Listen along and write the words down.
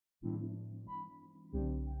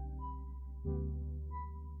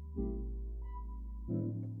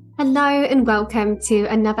Hello and welcome to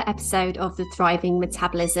another episode of The Thriving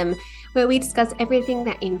Metabolism, where we discuss everything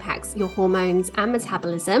that impacts your hormones and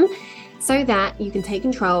metabolism so that you can take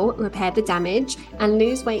control, repair the damage, and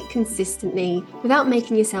lose weight consistently without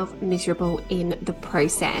making yourself miserable in the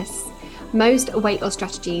process. Most weight loss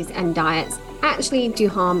strategies and diets actually do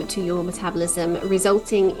harm to your metabolism,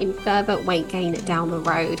 resulting in further weight gain down the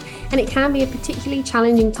road. And it can be a particularly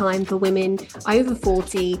challenging time for women over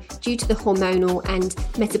 40 due to the hormonal and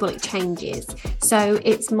metabolic changes. So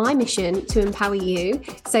it's my mission to empower you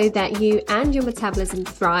so that you and your metabolism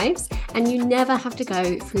thrives and you never have to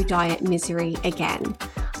go through diet misery again.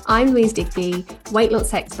 I'm Louise Digby, weight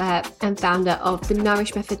loss expert and founder of the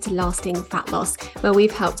Nourish Method to Lasting Fat Loss, where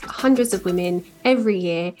we've helped hundreds of women every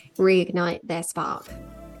year reignite their spark.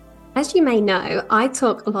 As you may know, I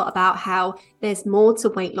talk a lot about how there's more to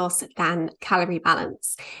weight loss than calorie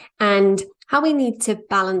balance and how we need to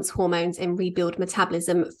balance hormones and rebuild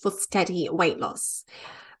metabolism for steady weight loss.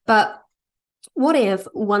 But what if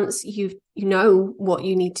once you know what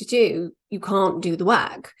you need to do, you can't do the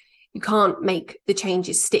work? You can't make the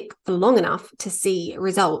changes stick for long enough to see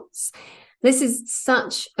results. This is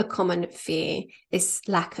such a common fear, this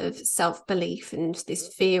lack of self-belief and this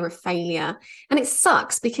fear of failure. And it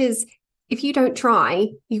sucks because if you don't try,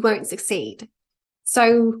 you won't succeed.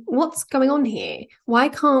 So what's going on here? Why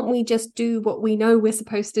can't we just do what we know we're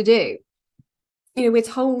supposed to do? We're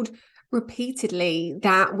told repeatedly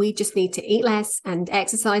that we just need to eat less and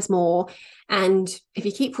exercise more. And if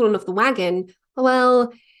you keep falling off the wagon,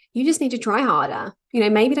 well, you just need to try harder.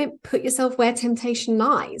 Maybe don't put yourself where temptation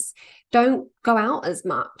lies. Don't go out as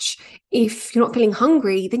much. If you're not feeling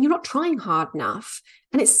hungry, then you're not trying hard enough.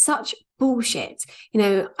 And it's such bullshit.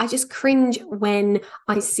 I just cringe when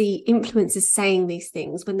I see influencers saying these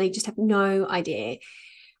things when they just have no idea.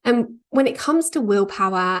 And when it comes to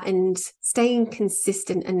willpower and staying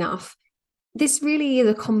consistent enough, this really is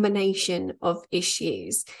a combination of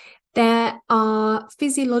issues. There are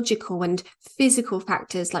physiological and physical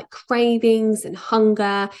factors like cravings and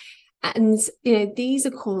hunger. And, these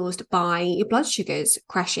are caused by your blood sugars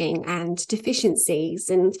crashing and deficiencies.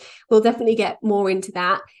 And we'll definitely get more into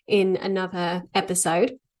that in another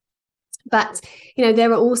episode. But,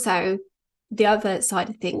 there are also the other side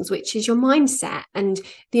of things, which is your mindset and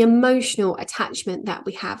the emotional attachment that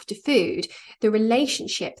we have to food, the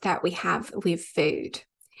relationship that we have with food.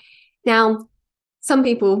 Now, some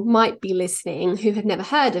people might be listening who have never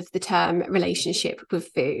heard of the term relationship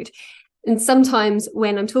with food. And sometimes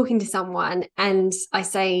when I'm talking to someone and I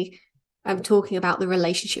say I'm talking about the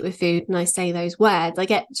relationship with food and I say those words, I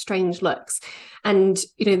get strange looks. And,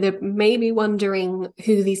 they may be wondering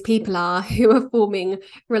who these people are who are forming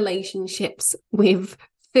relationships with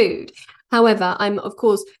food. However, I'm of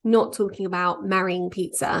course not talking about marrying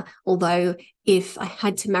pizza, although if I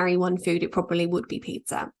had to marry one food, it probably would be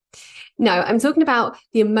pizza. No, I'm talking about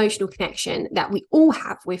the emotional connection that we all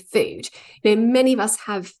have with food. Many of us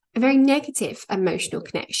have a very negative emotional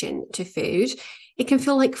connection to food. It can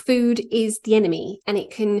feel like food is the enemy, and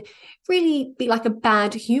it can really be like a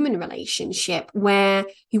bad human relationship where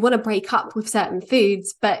you want to break up with certain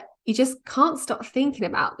foods, but you just can't stop thinking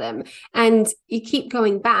about them. And you keep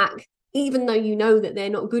going back, even though you know that they're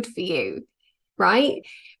not good for you, right?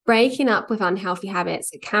 Breaking up with unhealthy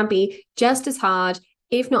habits can be just as hard,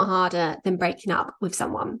 if not harder, than breaking up with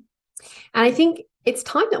someone. And I think it's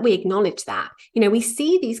time that we acknowledge that. We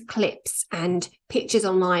see these clips and pictures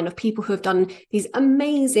online of people who have done these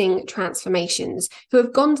amazing transformations, who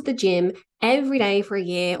have gone to the gym every day for a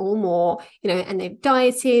year or more, and they've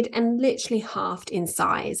dieted and literally halved in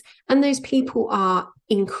size. And those people are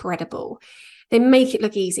incredible. They make it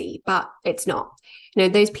look easy, but it's not.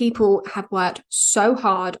 Those people have worked so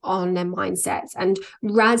hard on their mindsets and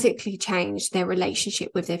radically changed their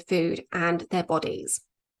relationship with their food and their bodies.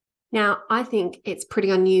 Now, I think it's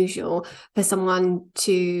pretty unusual for someone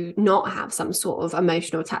to not have some sort of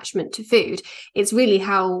emotional attachment to food. It's really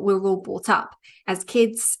how we're all brought up. As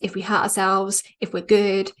kids, if we hurt ourselves, if we're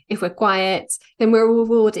good, if we're quiet, then we're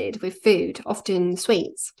rewarded with food, often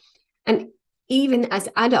sweets. And even as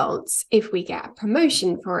adults, if we get a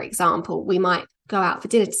promotion, for example, we might go out for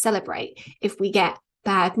dinner to celebrate. If we get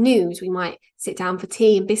bad news, we might sit down for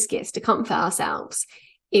tea and biscuits to comfort ourselves.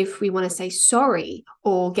 If we want to say sorry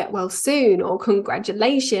or get well soon or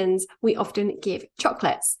congratulations, we often give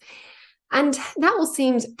chocolates. And that all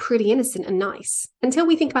seems pretty innocent and nice until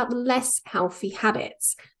we think about the less healthy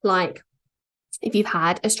habits, like if you've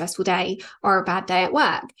had a stressful day or a bad day at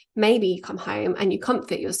work, maybe you come home and you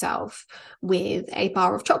comfort yourself with a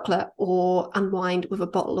bar of chocolate or unwind with a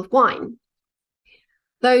bottle of wine.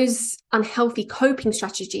 Those unhealthy coping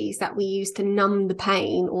strategies that we use to numb the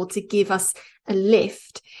pain or to give us a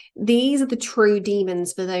lift, these are the true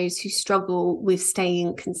demons for those who struggle with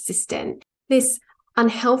staying consistent. This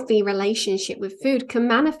unhealthy relationship with food can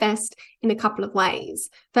manifest in a couple of ways.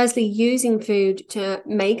 Firstly, using food to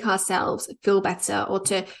make ourselves feel better or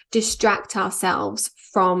to distract ourselves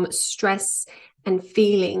from stress and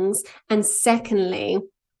feelings. And secondly,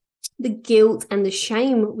 the guilt and the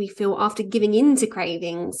shame we feel after giving in to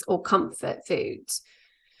cravings or comfort foods.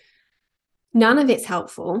 None of it's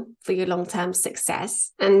helpful for your long-term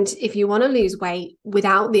success. And if you want to lose weight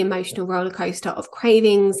without the emotional roller coaster of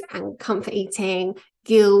cravings and comfort eating,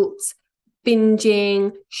 guilt,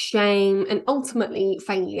 binging, shame, and ultimately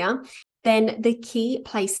failure, then the key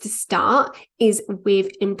place to start is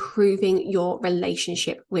with improving your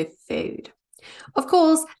relationship with food. Of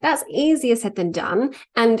course, that's easier said than done.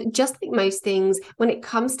 And just like most things, when it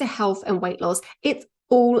comes to health and weight loss, it's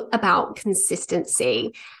all about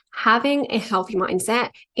consistency. Having a healthy mindset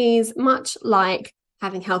is much like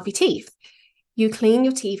having healthy teeth. You clean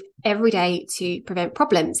your teeth every day to prevent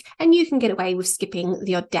problems, and you can get away with skipping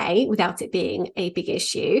the odd day without it being a big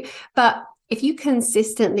issue. But if you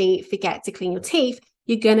consistently forget to clean your teeth,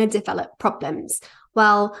 you're going to develop problems.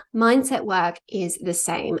 Well, mindset work is the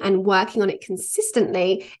same, and working on it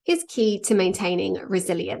consistently is key to maintaining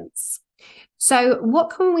resilience. So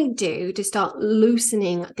what can we do to start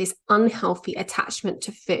loosening this unhealthy attachment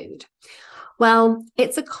to food? Well,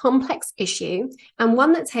 it's a complex issue and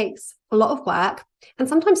one that takes a lot of work and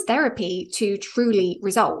sometimes therapy to truly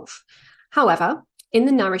resolve. However, in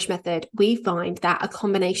the Nourish method, we find that a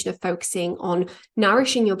combination of focusing on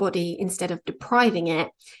nourishing your body instead of depriving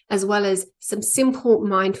it, as well as some simple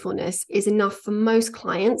mindfulness, is enough for most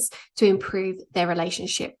clients to improve their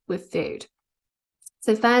relationship with food.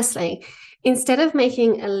 So firstly, instead of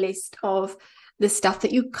making a list of the stuff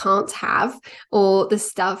that you can't have or the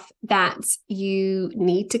stuff that you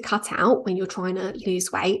need to cut out when you're trying to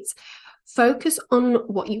lose weight, focus on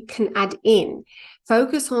what you can add in.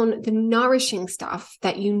 Focus on the nourishing stuff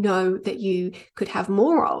that you know that you could have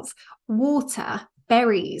more of: water,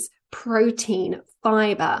 berries, protein,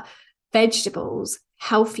 fiber, vegetables,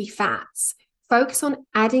 healthy fats. Focus on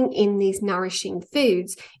adding in these nourishing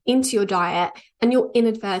foods into your diet, and you'll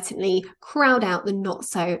inadvertently crowd out the not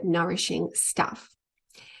so nourishing stuff.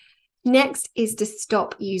 Next is to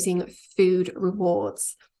stop using food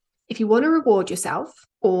rewards. If you want to reward yourself,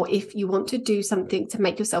 or if you want to do something to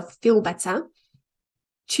make yourself feel better,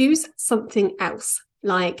 choose something else,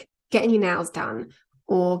 like getting your nails done,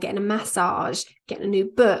 or getting a massage, getting a new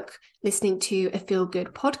book, listening to a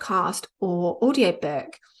feel-good podcast or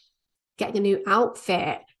audiobook, getting a new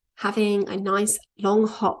outfit, having a nice long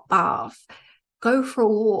hot bath, go for a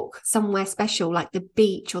walk somewhere special like the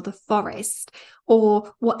beach or the forest,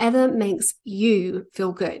 or whatever makes you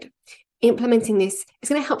feel good. Implementing this is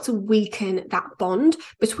going to help to weaken that bond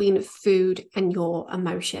between food and your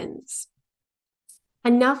emotions.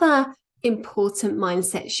 Another important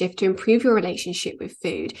mindset shift to improve your relationship with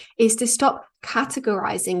food is to stop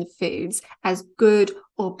categorizing foods as good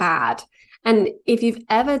or bad. And if you've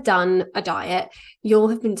ever done a diet, you'll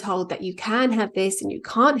have been told that you can have this and you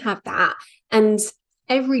can't have that. And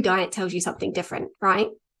every diet tells you something different, right?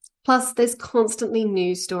 Plus, there's constantly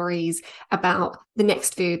news stories about the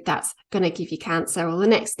next food that's going to give you cancer or the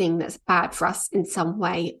next thing that's bad for us in some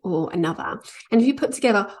way or another. And if you put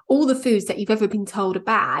together all the foods that you've ever been told are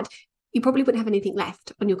bad, you probably wouldn't have anything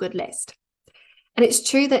left on your good list. And it's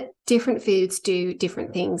true that different foods do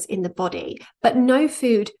different things in the body, but no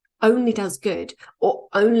food only does good or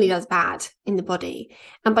only does bad in the body.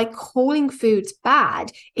 And by calling foods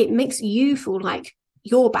bad, it makes you feel like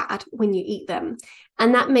you're bad when you eat them.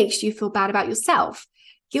 And that makes you feel bad about yourself,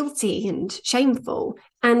 guilty and shameful.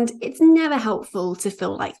 And it's never helpful to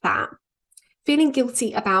feel like that. Feeling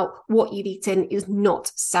guilty about what you've eaten is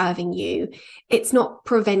not serving you. It's not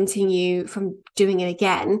preventing you from doing it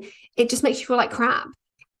again. It just makes you feel like crap.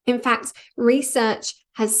 In fact, research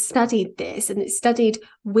has studied this, and it's studied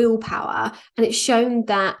willpower, and it's shown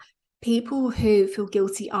that people who feel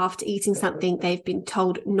guilty after eating something they've been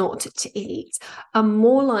told not to eat are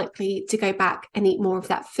more likely to go back and eat more of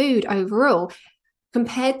that food overall,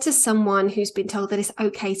 compared to someone who's been told that it's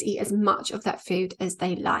okay to eat as much of that food as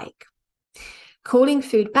they like. Calling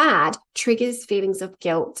food bad triggers feelings of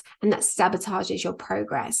guilt, and that sabotages your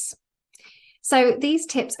progress. So these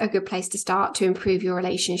tips are a good place to start to improve your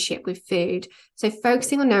relationship with food. So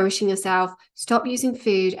focusing on nourishing yourself, stop using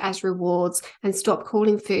food as rewards, and stop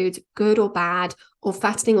calling foods good or bad, or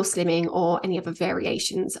fattening or slimming, or any other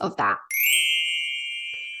variations of that.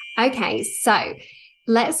 Okay, so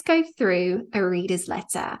let's go through a reader's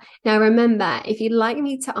letter. Now, remember, if you'd like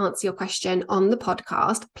me to answer your question on the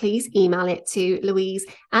podcast, please email it to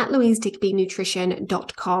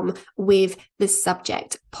louise@louisedigbynutrition.com with the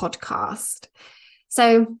subject podcast.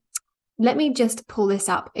 So let me just pull this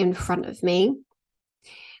up in front of me.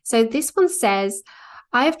 So this one says,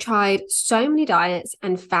 I have tried so many diets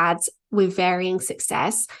and fads with varying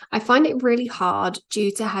success. I find it really hard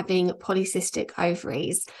due to having polycystic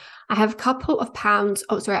ovaries. I have a couple of pounds,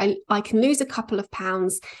 I can lose a couple of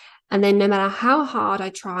pounds, and then no matter how hard I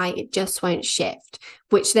try, it just won't shift,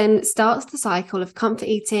 which then starts the cycle of comfort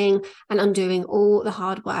eating and undoing all the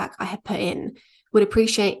hard work I have put in. Would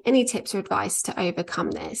appreciate any tips or advice to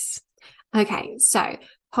overcome this. Okay, so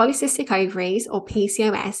polycystic ovaries, or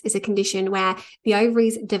PCOS, is a condition where the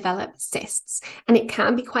ovaries develop cysts, and it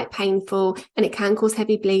can be quite painful, and it can cause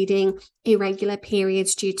heavy bleeding, irregular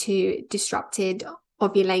periods due to disrupted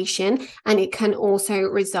ovulation, and it can also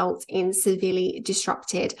result in severely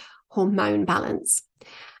disrupted hormone balance.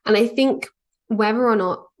 And I think whether or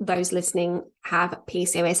not those listening have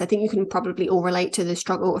PCOS, I think you can probably all relate to the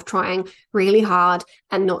struggle of trying really hard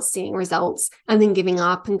and not seeing results, and then giving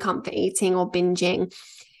up and comfort eating or binging,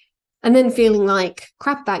 and then feeling like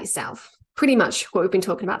crap about yourself. Pretty much what we've been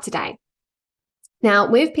talking about today. Now,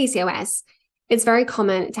 with PCOS, it's very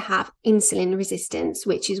common to have insulin resistance,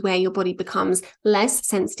 which is where your body becomes less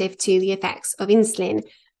sensitive to the effects of insulin,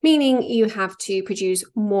 meaning you have to produce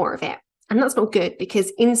more of it. And that's not good,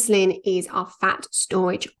 because insulin is our fat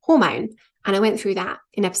storage hormone. And I went through that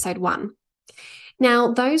in episode 1.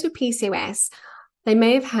 Now, those with PCOS, they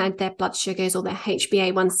may have had their blood sugars or their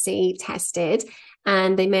HbA1c tested,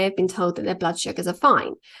 and they may have been told that their blood sugars are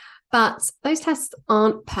fine. But those tests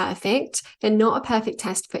aren't perfect. They're not a perfect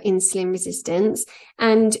test for insulin resistance,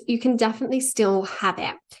 and you can definitely still have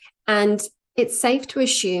it. And it's safe to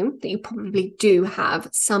assume that you probably do have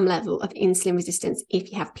some level of insulin resistance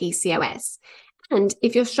if you have PCOS. And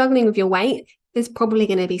if you're struggling with your weight, there's probably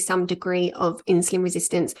going to be some degree of insulin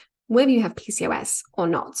resistance, whether you have PCOS or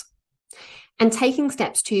not. And taking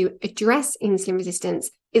steps to address insulin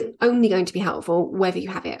resistance is only going to be helpful whether you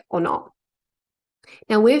have it or not.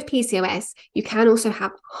 Now, with PCOS, you can also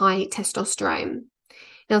have high testosterone.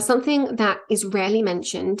 Now, something that is rarely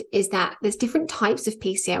mentioned is that there's different types of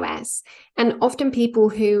PCOS, and often people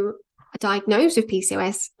who are diagnosed with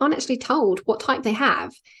PCOS aren't actually told what type they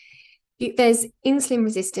have. There's insulin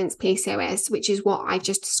resistance PCOS, which is what I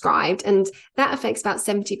just described, and that affects about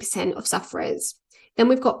 70% of sufferers. Then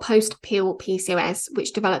we've got post-pill PCOS,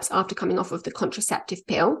 which develops after coming off of the contraceptive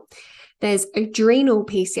pill. There's adrenal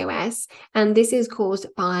PCOS, and this is caused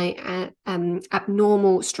by an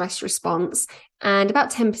abnormal stress response, and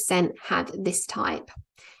about 10% have this type.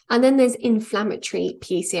 And then there's inflammatory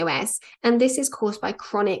PCOS, and this is caused by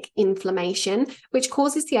chronic inflammation, which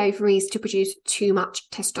causes the ovaries to produce too much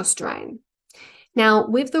testosterone. Now,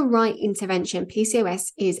 with the right intervention,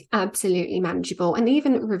 PCOS is absolutely manageable and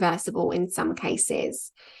even reversible in some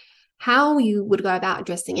cases. How you would go about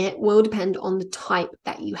addressing it will depend on the type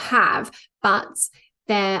that you have, but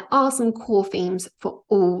there are some core themes for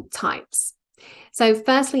all types. So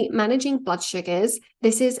firstly, managing blood sugars.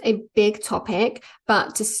 This is a big topic,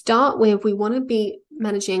 but to start with, we want to be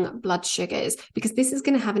managing blood sugars because this is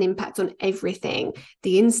going to have an impact on everything: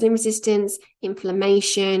 the insulin resistance,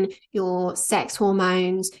 inflammation, your sex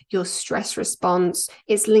hormones, your stress response.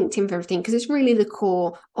 It's linked in with everything because it's really the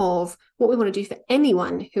core of what we want to do for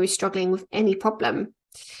anyone who is struggling with any problem.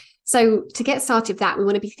 So to get started with that, we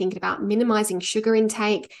want to be thinking about minimizing sugar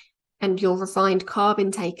intake and your refined carb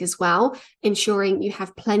intake as well, ensuring you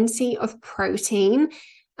have plenty of protein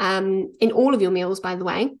in all of your meals, by the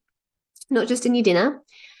way, not just in your dinner,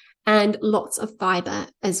 and lots of fiber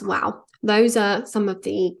as well. Those are some of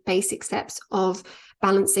the basic steps of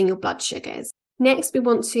balancing your blood sugars. Next, we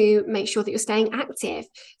want to make sure that you're staying active.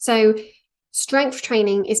 So strength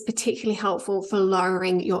training is particularly helpful for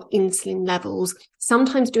lowering your insulin levels.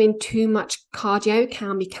 Sometimes doing too much cardio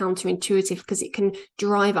can be counterintuitive because it can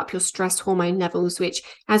drive up your stress hormone levels, which,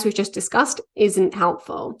 as we've just discussed, isn't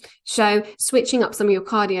helpful. So switching up some of your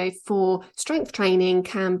cardio for strength training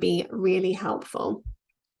can be really helpful.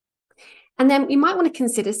 And then you might want to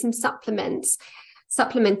consider some supplements.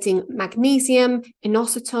 Supplementing magnesium,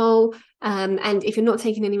 inositol, and if you're not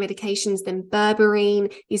taking any medications, then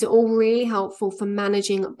berberine. These are all really helpful for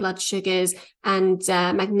managing blood sugars, and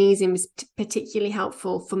magnesium is particularly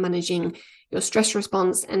helpful for managing your stress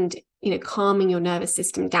response and, calming your nervous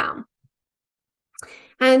system down.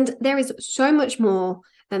 And there is so much more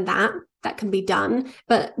than that can be done,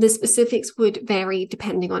 but the specifics would vary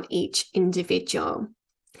depending on each individual.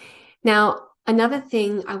 Now, Another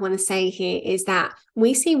thing I want to say here is that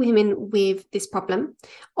we see women with this problem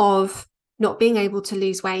of not being able to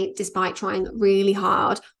lose weight despite trying really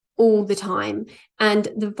hard all the time. And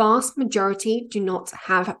the vast majority do not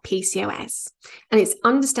have PCOS. And it's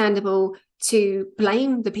understandable to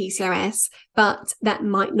blame the PCOS, but that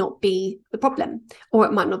might not be the problem, or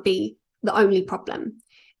it might not be the only problem.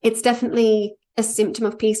 It's definitely a symptom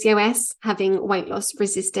of PCOS, having weight loss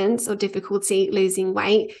resistance or difficulty losing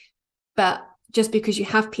weight. But just because you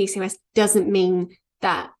have PCOS doesn't mean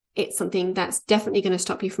that it's something that's definitely going to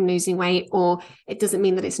stop you from losing weight, or it doesn't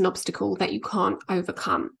mean that it's an obstacle that you can't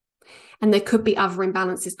overcome. And there could be other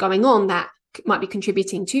imbalances going on that might be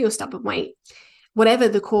contributing to your stubborn weight. Whatever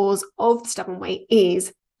the cause of the stubborn weight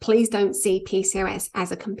is, please don't see PCOS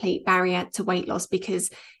as a complete barrier to weight loss, because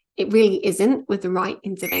it really isn't with the right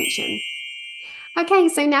intervention. Okay,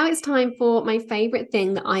 so now it's time for my favorite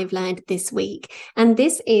thing that I've learned this week. And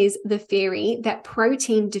this is the theory that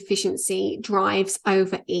protein deficiency drives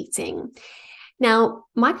overeating. Now,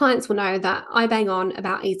 my clients will know that I bang on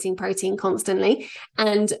about eating protein constantly,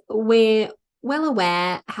 and we're well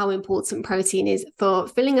aware how important protein is for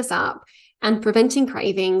filling us up and preventing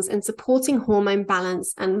cravings and supporting hormone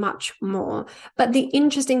balance and much more. But the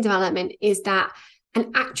interesting development is that an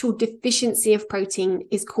actual deficiency of protein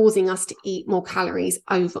is causing us to eat more calories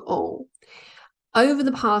overall. Over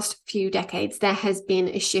the past few decades, there has been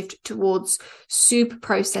a shift towards super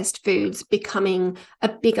processed foods becoming a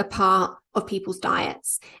bigger part of people's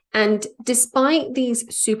diets. And despite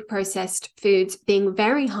these super processed foods being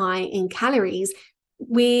very high in calories,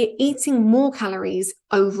 we're eating more calories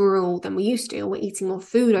overall than we used to, or we're eating more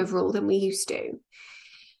food overall than we used to.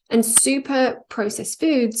 And super processed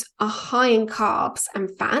foods are high in carbs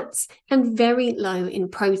and fats and very low in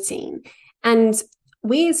protein. And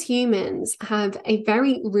we as humans have a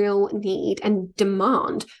very real need and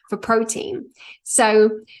demand for protein.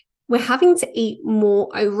 So we're having to eat more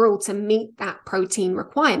overall to meet that protein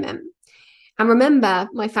requirement. And remember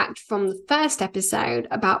my fact from the first episode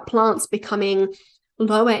about plants becoming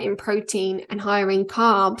lower in protein and higher in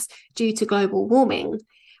carbs due to global warming.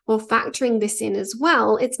 Well, factoring this in as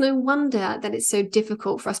well, it's no wonder that it's so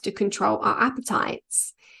difficult for us to control our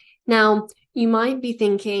appetites. Now, you might be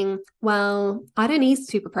thinking, well, I don't eat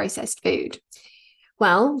super processed food.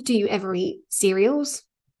 Well, do you ever eat cereals,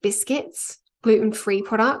 biscuits, gluten-free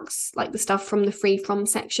products like the stuff from the free from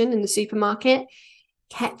section in the supermarket,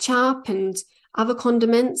 ketchup and other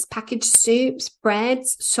condiments, packaged soups,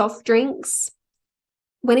 breads, soft drinks?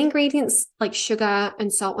 When ingredients like sugar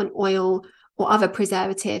and salt and oil or other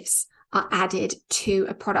preservatives are added to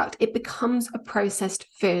a product, it becomes a processed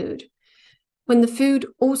food. When the food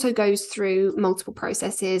also goes through multiple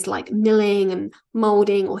processes like milling and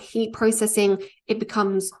molding or heat processing, it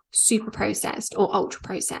becomes super processed or ultra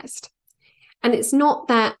processed. And it's not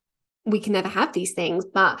that we can never have these things,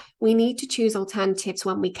 but we need to choose alternatives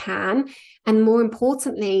when we can. And more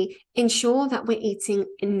importantly, ensure that we're eating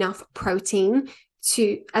enough protein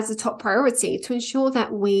as a top priority to ensure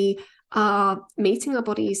that we are meeting our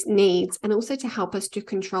body's needs, and also to help us to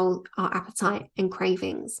control our appetite and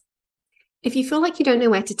cravings. If you feel like you don't know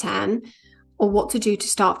where to turn or what to do to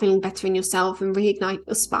start feeling better in yourself and reignite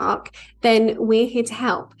your spark, then we're here to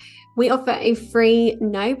help. We offer a free,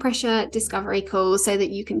 no pressure discovery call so that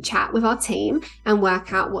you can chat with our team and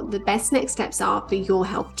work out what the best next steps are for your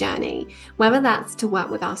health journey, whether that's to work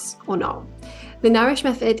with us or not. The Nourish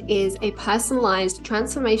Method is a personalized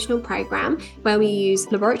transformational program where we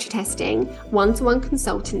use laboratory testing, one-to-one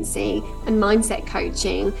consultancy, and mindset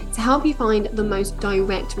coaching to help you find the most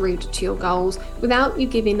direct route to your goals without you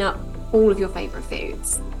giving up all of your favorite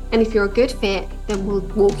foods. And if you're a good fit, then we'll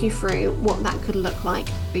walk you through what that could look like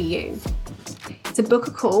for you. To book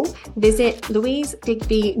a call, visit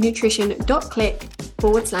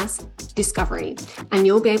louisedigbynutrition.click/discovery, and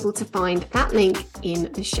you'll be able to find that link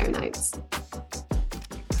in the show notes.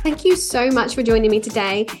 Thank you so much for joining me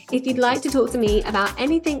today. If you'd like to talk to me about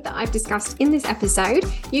anything that I've discussed in this episode,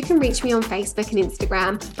 you can reach me on Facebook and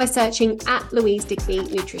Instagram by searching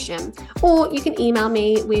 @LouiseDigbyNutrition, or you can email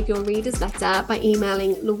me with your reader's letter by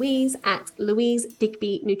emailing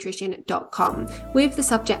louise@louisedigbynutrition.com with the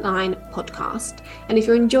subject line podcast. And if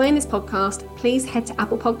you're enjoying this podcast, please head to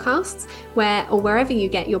Apple Podcasts or wherever you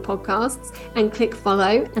get your podcasts and click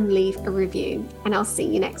follow and leave a review. And I'll see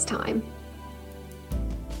you next time.